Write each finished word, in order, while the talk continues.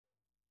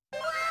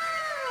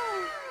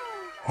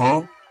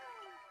Huh?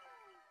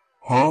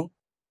 Huh?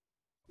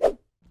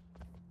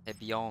 Hey,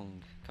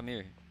 Byung, come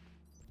here.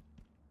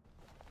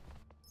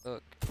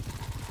 Look.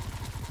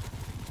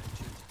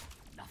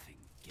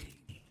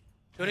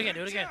 Do it again,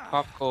 do it again.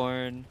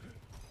 Popcorn.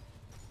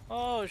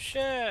 Oh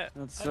shit.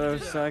 That's How'd you so do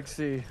that?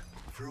 sexy.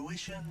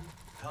 Fruition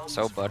comes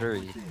So from buttery.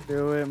 within,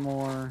 Do it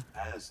more.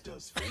 as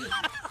does fame.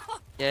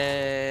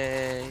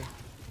 Yay.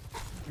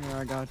 Here,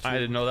 I got you. I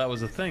didn't know that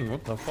was a thing.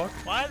 What the fuck?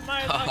 Why is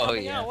my not Oh,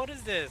 coming yeah. out? What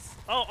is this?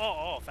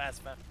 Oh,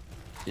 fast.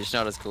 You're just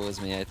not as cool as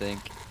me, I think.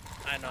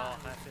 I know,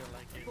 I feel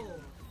like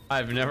it.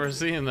 I've never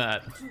seen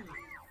that.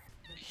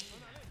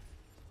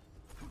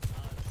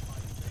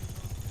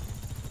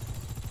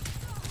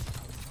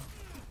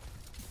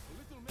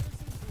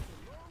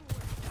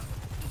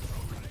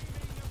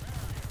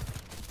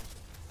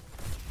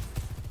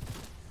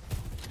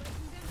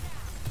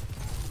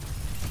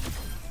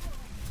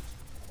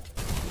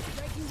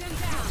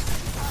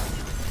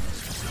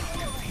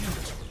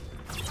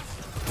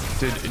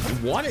 Dude,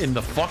 what in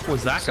the fuck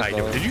was that guy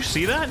doing? Did you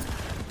see that?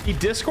 He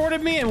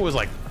discorded me and was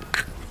like,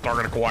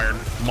 target acquired,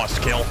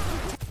 must kill.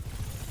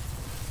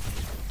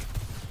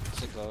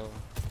 Sick low.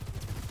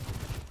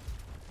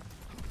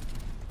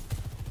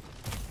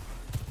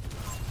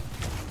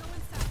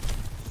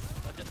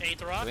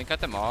 Eighth rock. Can we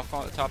cut them off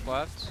on the top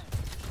left?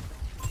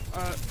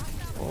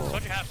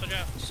 Soldier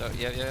half. So,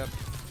 yeah.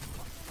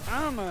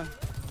 I'm a...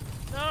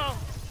 No.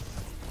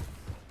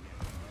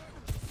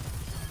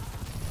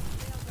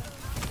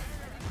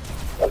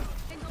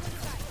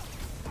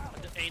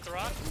 Eighth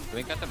rock. Can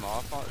we cut them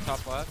off on the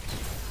top left?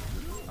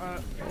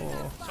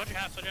 Soldier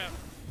half.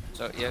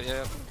 So,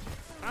 yeah.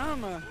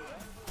 I'm a...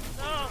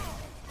 No.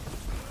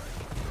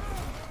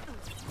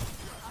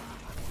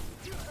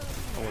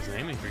 I wasn't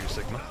aiming for you,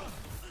 Sigma.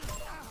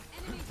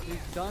 He's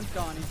dunked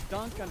on. He's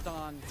dunked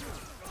on.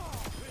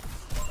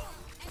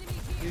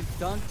 He's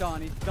dunked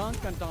on. He's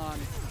dunked on.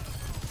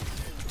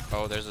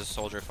 Oh, there's a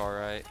soldier far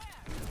right.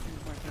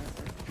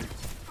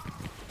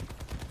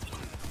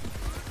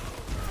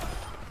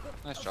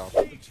 Nice job.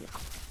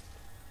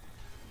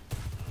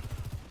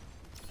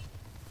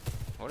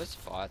 What is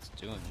Fots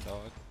doing,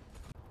 dog?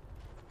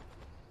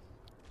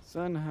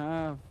 Sun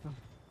half.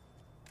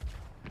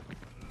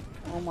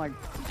 Oh my...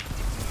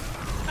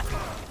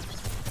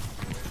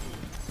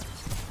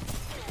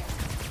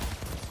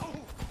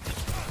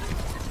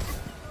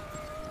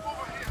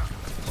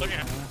 Soldier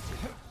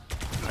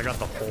half. I got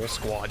the whole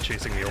squad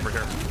chasing me over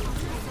here.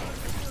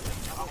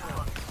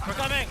 We're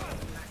coming.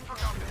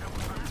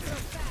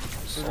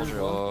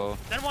 Soldier low.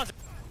 Then one.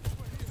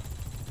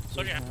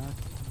 Soldier half.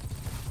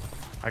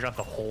 I got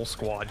the whole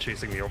squad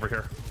chasing me over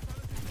here.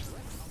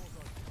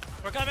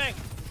 We're coming.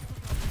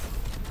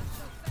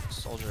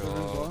 Soldier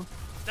low.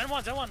 Then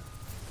one.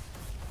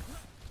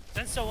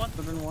 Then still one.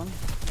 Southern one.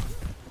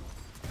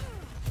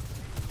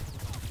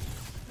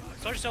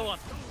 Soldier still one.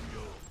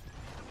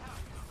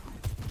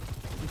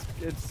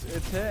 It's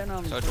hitting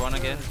him. Soldier one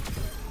again.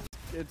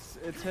 It's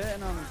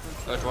hitting him.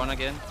 Soldier one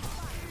again.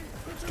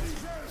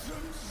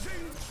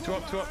 Two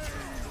up.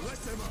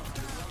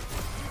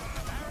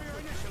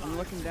 I'm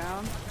looking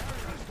down.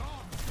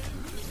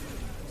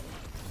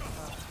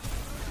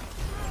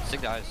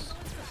 Sick dies.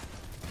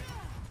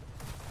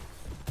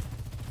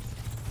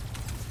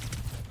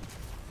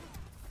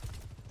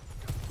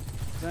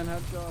 Then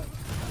headshot.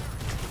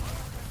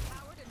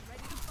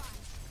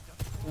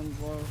 Then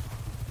blow.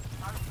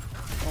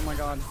 Oh my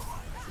god.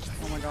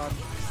 Oh my god.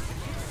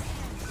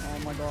 Oh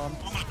my god.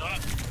 Oh my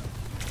god.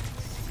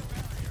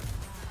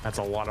 That's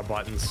a lot of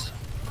buttons.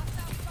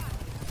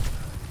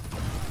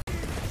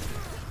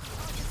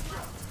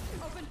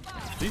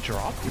 Did he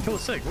drop? He killed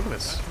a Sig. Look at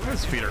this. Look at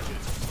this feeder.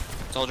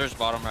 Soldier's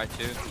bottom right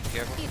too. Be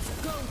careful.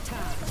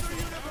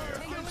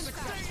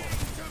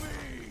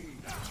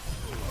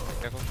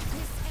 Careful.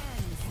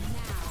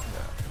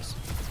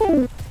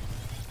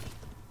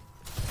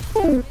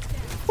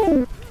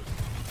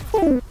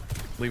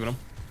 Leaving him.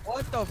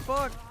 What the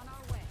fuck?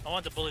 I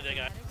want to bully that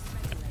guy.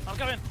 I'm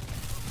coming.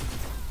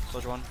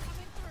 Soldier one.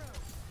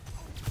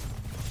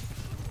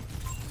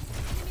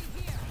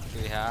 Do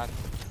we have?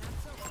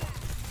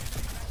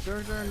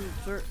 Sir,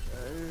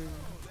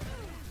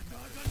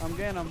 I'm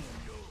getting him.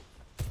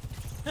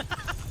 I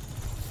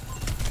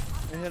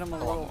hit him a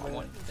little bit.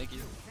 One. Thank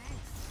you.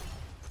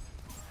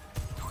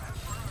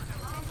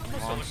 I'm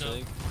Come on, almost over.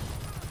 Sig.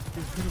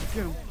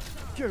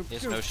 Get him. He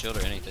has no shield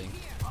or anything.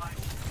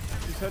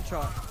 He's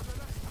headshot.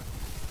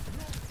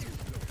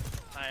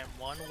 I am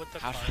one with the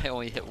How car. did I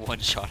only hit one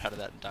shot out of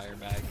that entire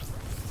mag?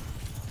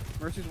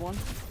 Mercy's one.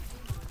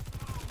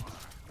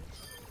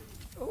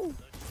 Oh.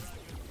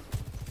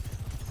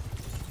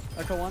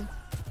 Echo one.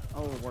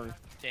 Oh, word.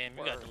 Damn,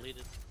 you got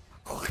deleted.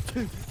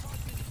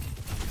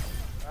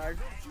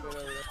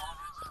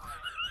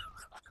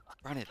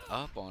 Run it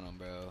up on him,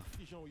 bro.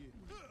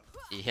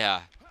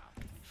 Yeah.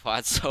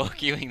 Quad solo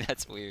queuing,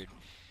 that's weird.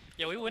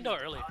 Yeah, we window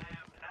early. I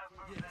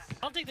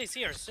don't think they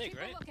see our Sig,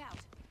 right?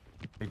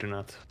 I do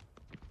not.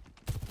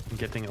 I'm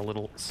getting a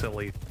little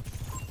silly.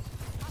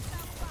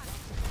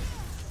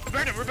 We're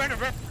burning,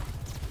 bro.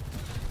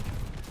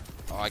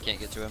 Oh, I can't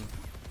get to him.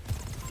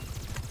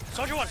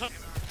 Soldier one.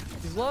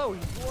 He's low.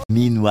 He's low.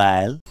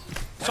 Meanwhile,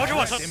 Soldier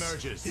one.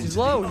 Emerges. He's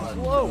low. He's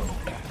low.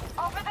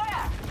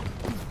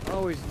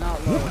 Oh, he's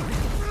not low.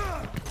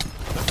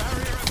 The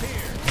barrier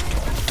appears.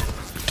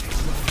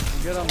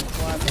 Get him,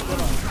 Flash.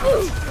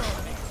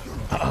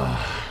 Get him.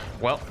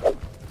 Well.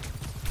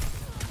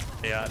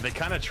 Yeah, they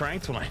kind of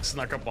tranked when I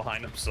snuck up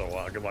behind them, so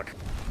good luck.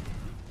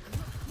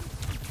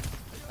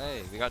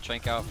 Hey, we got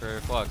Trank out for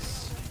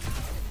Flux.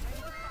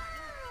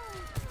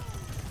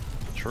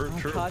 True,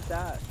 true. Caught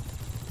that.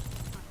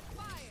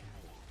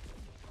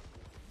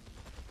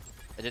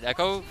 Did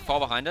Echo fall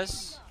behind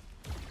us?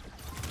 I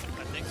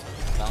think so.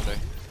 Found her.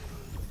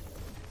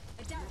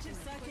 Adaptive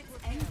circuits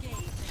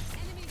engaged.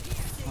 Enemy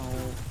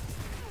Oh.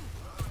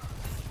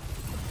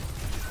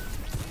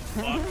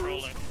 Oh, I'm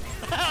trolling.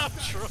 I'm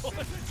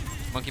trolling.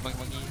 Monkey.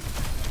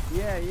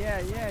 Yeah.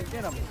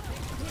 Get him.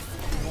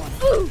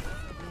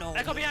 No.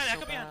 Echo behind, that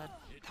was Echo so behind. bad.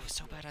 That was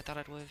so bad. I thought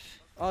I'd live.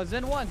 Oh,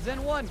 Zen 1.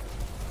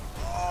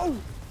 Oh.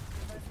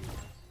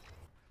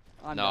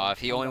 I'm No, done. if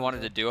he I'm only done,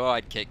 wanted sir. a duo,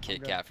 I'd kick Kit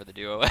good. Kat for the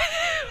duo.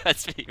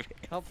 Let's be real.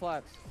 Help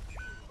Flats.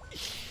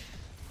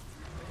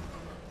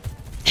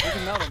 We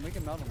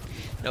can melt him.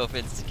 No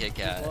offense to Kit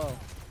Kat. Whoa.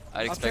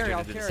 I'd I'll expect carry, her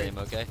I'll to do the carry. same,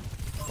 okay?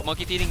 Oh,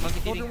 monkey feeding.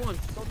 Soldier 1.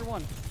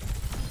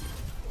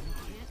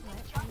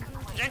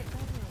 Jake.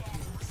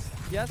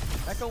 Yes.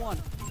 Echo 1.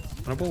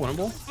 Winnable.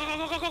 Go.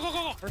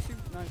 Mercy.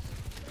 Nice.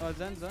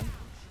 Zen.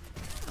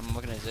 I'm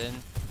looking at Zen.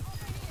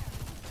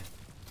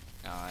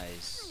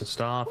 Nice. Good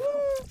stuff.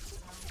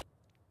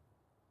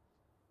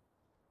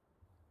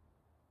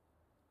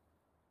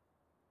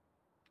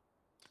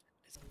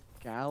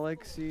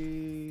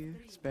 Galaxy.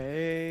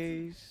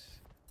 Space.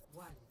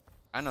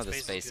 I know the Space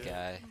is space good.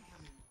 guy.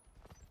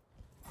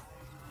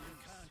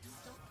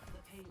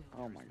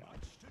 Oh my god.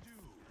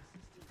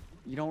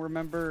 You don't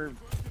remember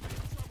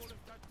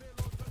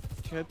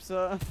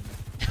Chipsa?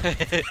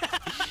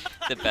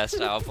 The best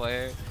style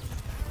player.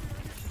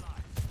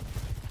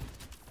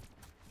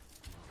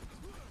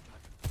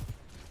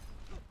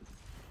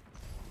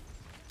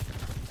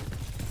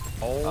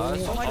 There's Oh my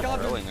someone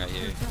god, throwing right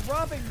here. You're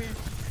robbing me.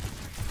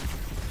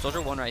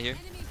 Soldier 1 right here.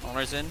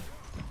 Honor's in.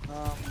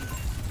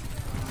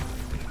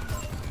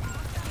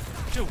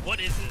 Dude, what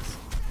is this?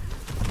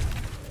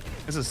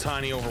 This is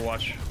tiny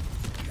Overwatch.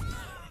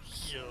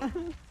 Yo.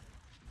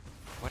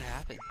 What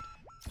happened?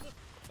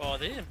 Oh,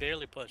 they didn't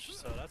barely push,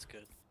 so that's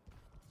good.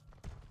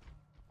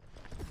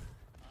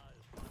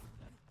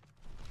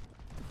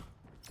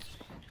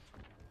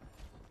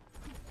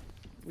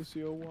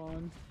 Lucio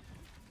 1.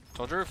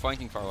 Soldier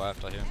flanking far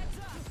left, I hear.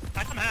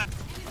 I come hat.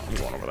 I'm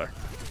going over there.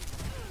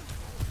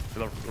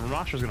 The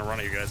Ramasha's gonna run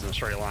at you guys in a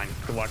straight line.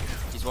 Good luck.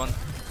 He's one.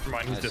 Never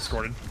mind, he's Nice.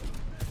 discorded.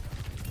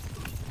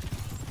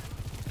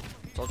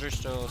 Soldier's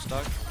still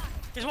stuck.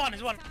 He's one.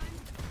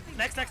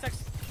 Next.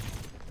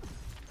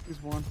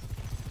 He's 1.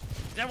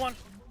 Then one.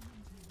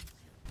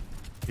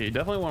 Yeah, you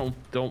definitely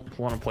don't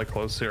want to play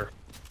close here.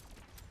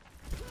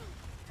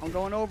 I'm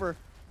going over.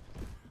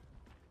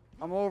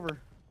 I'm over.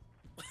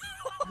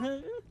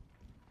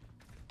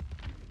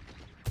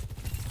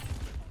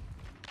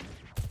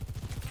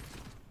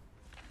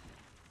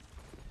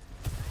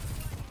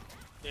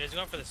 Yeah, he's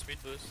going for the speed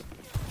boost.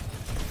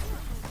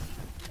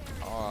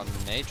 Oh,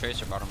 Nade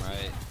Tracer bottom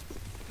right.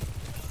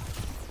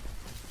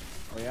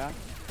 Oh yeah?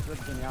 Good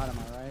Zenyatta, am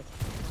I right?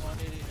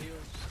 180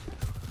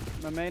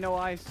 heals. May no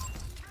ice.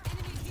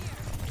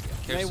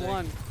 May Here's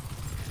 1.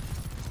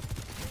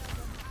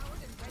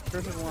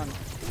 Curse is 1.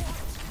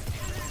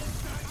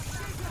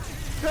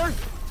 Curse!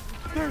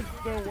 There's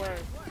no way.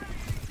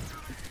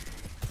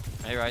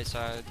 Nade right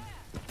side.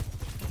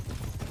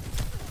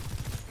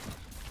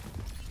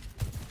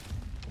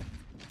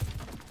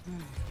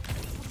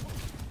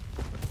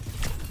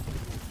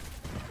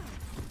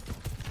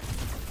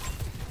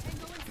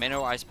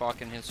 Mano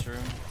Iceblock in his room.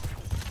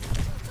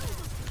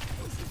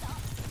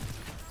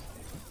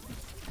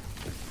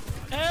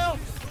 Help!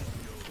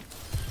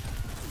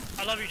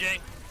 I love you,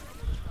 Jake.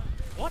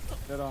 What the?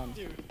 Get on.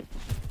 Dude.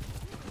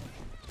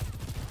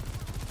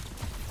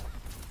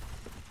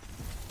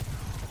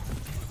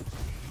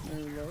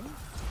 There we go.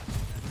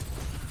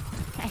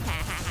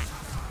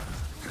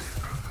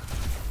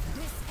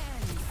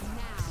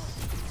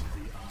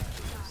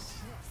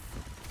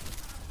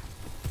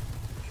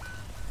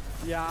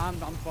 Yeah, I'm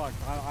fucked.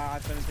 I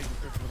didn't think the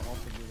Chris would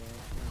also do that.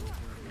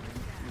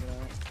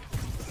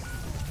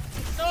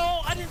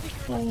 No, I didn't think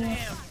you were.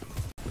 Damn.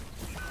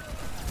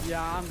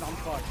 Yeah, I'm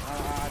fucked.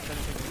 I didn't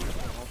think the Chris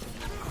would also do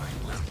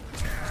that.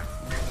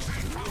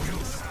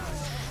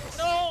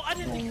 No, I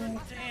didn't think you were.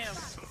 Damn.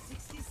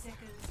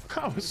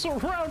 I was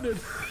surrounded.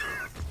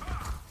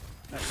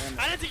 I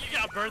didn't think you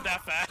got burned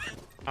that fast.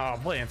 Oh, I'm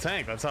playing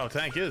tank. That's how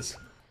tank is.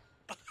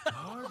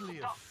 Hardly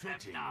a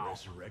fitting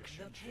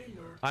resurrection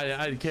chamber.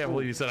 I can't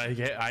believe you said I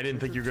didn't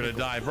think you were gonna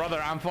die, brother.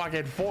 I'm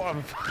fucking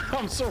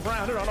I'm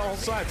surrounded on all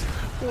sides.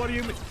 What do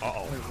you mean?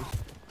 Uh-oh.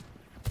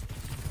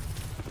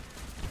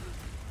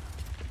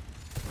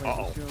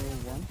 Uh-oh. Lucio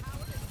 1.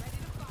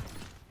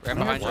 Right I'm here,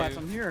 behind Flats,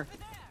 you. I'm here.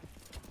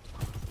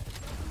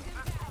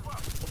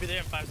 be there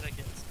in 5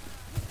 seconds.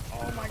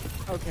 Oh my.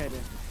 Okay, dude.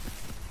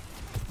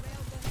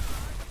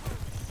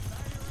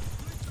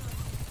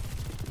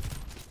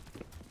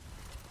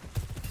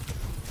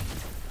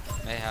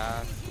 May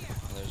have.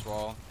 Oh, there's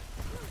wall.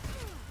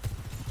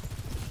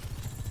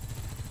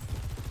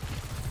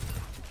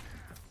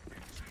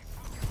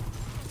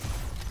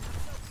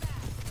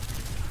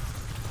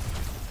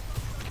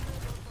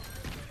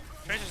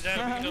 Tracer's dead.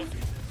 We can go.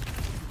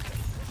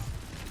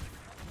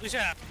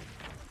 Lucia.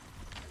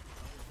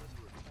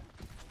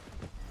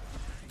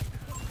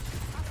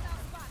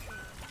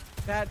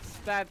 That's.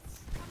 You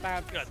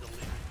got deleted.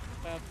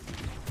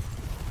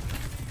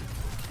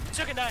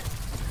 Lucia can die.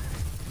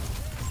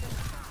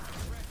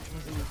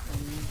 Wasn't it for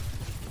me?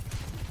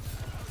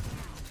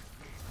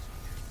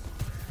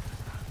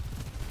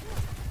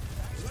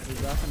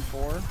 Is that in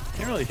 4?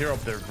 Can't really hear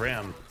up there,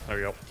 Ram. There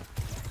we go.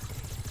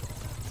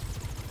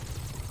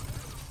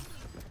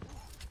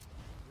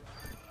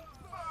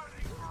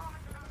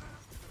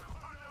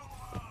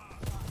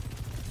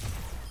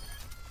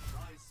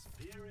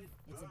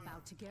 It's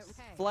about to get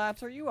ready.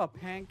 Flaps, are you a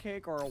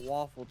pancake or a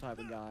waffle type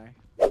of guy?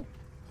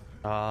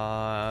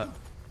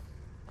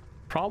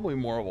 Probably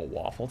more of a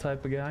waffle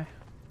type of guy.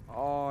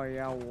 Oh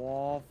yeah,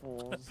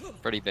 waffles.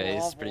 Pretty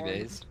base, pretty Waffle.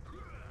 base.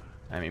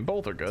 I mean,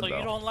 both are good So though.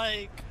 you don't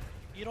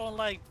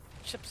like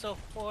Chips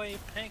Ahoy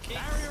pancakes?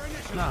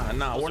 Nah,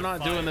 Those we're are not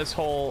fire. doing this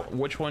whole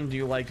which one do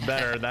you like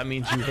better. That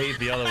means you hate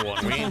the other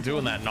one. We ain't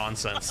doing that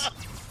nonsense.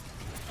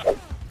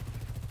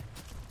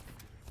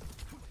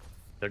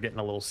 They're getting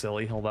a little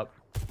silly. Hold up.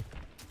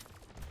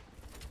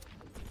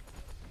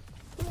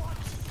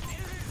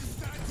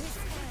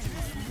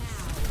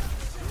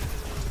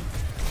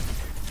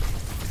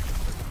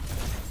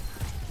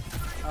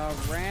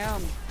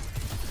 Ram.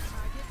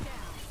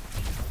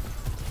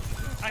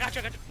 I got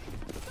you.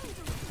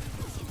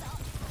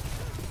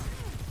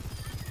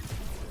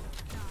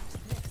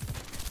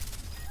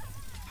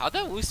 How'd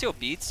that Lucio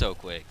beat so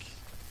quick?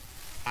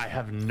 I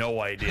have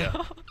no idea.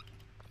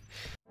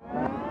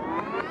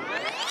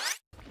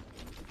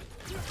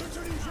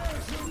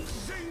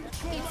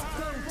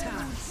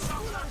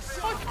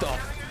 What the?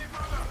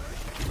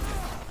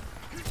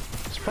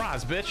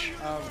 Surprise, bitch.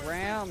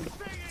 Ram.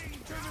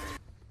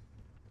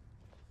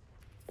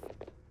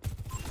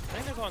 I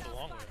think they're going the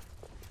long way.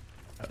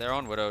 They're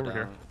on Widow Over down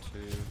here.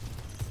 too.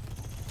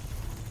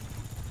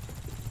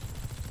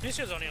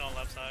 Lucia's only on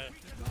left side.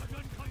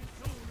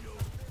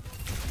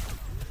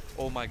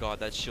 Oh my god,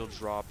 that shield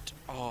dropped.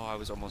 Oh, I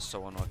was almost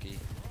so unlucky.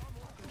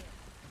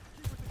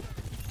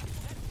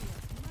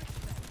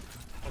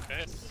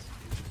 Okay.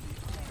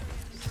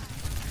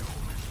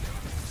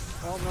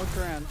 Oh, no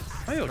trans.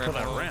 I need to kill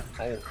that Tremolo. ramp.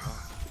 Oh.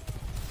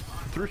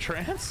 Through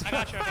trance? I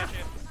got you.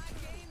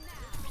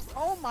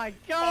 Oh my Oh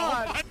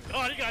god! my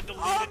god, he got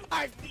deleted. Oh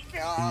my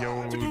god!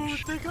 Yo. Dude,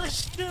 they got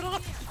shit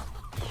on.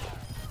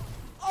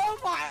 Oh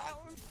my!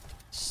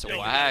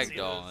 Swagged see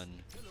this. on.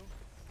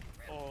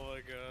 Oh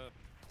my god.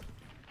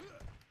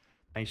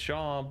 Nice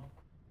job.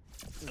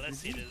 Let's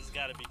see this. It's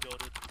gotta be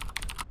goated.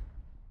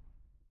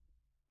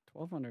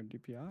 1200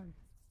 DPI.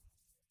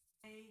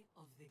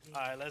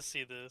 Alright, let's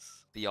see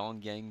this. The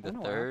Yong Yang the I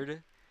know,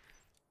 third.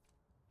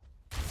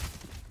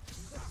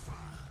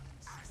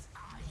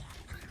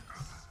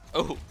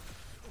 Oh.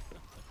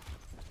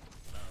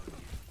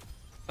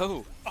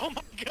 Oh. Oh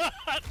my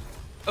god!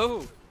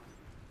 Oh.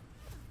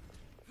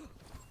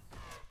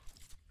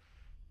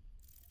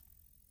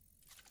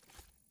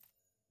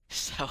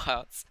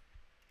 Sellouts.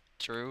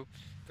 True.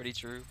 Pretty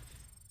true.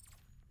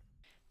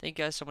 Thank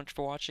you guys so much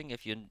for watching.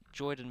 If you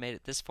enjoyed and made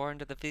it this far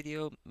into the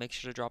video, make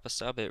sure to drop a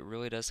sub. It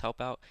really does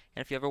help out.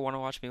 And if you ever want to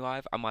watch me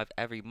live, I'm live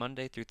every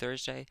Monday through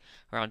Thursday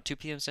around 2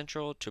 p.m.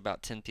 Central to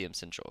about 10 p.m.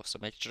 Central. So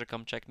make sure to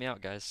come check me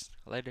out, guys.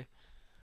 Later.